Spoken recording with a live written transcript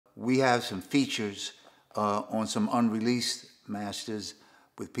We have some features on some unreleased masters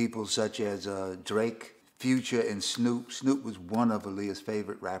with people such as Drake, Future, and Snoop. Snoop was one of Aaliyah's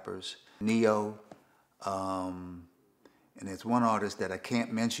favorite rappers. Neo, and there's one artist that I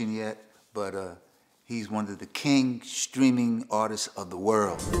can't mention yet, but he's one of the king streaming artists of the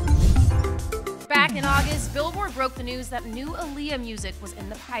world. Back in August, Billboard broke the news that new Aaliyah music was in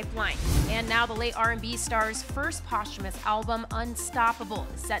the pipeline. And now the late R&B star's first posthumous album, Unstoppable,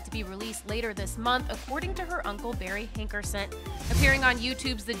 is set to be released later this month, according to her uncle Barry Hankerson. Appearing on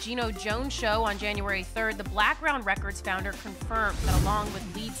YouTube's The Geno Jones Show on January 3rd, the Blackground Records founder confirmed that along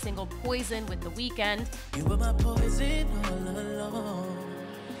with lead single Poison with The Weeknd, you were my poison all along.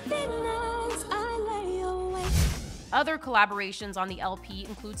 Other collaborations on the LP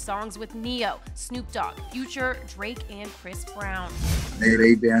include songs with Neo, Snoop Dogg, Future, Drake, and Chris Brown. They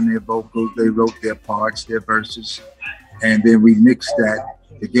laid down their vocals, they wrote their parts, their verses, and then we mixed that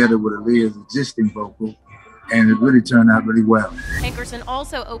together with Aaliyah's existing vocal, and it really turned out really well. Hankerson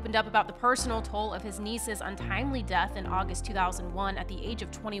also opened up about the personal toll of his niece's untimely death in August 2001 at the age of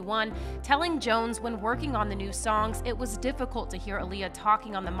 21, telling Jones when working on the new songs, it was difficult to hear Aaliyah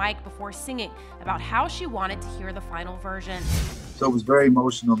talking on the mic before singing about how she wanted to hear the final version. So it was very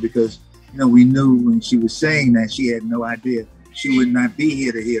emotional because, you know, we knew when she was saying that she had no idea she would not be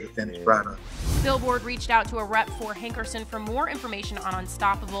here to hear the finished product. Billboard reached out to a rep for Hankerson for more information on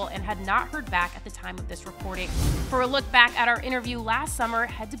Unstoppable and had not heard back at the time of this reporting. For a look back at our interview last summer,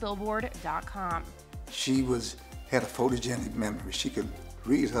 head to billboard.com. She had a photogenic memory. She could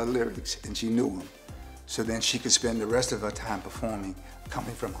read her lyrics and she knew them. So then she could spend the rest of her time performing,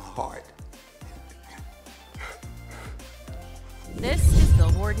 coming from her heart. This is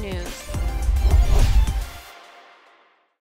Billboard News.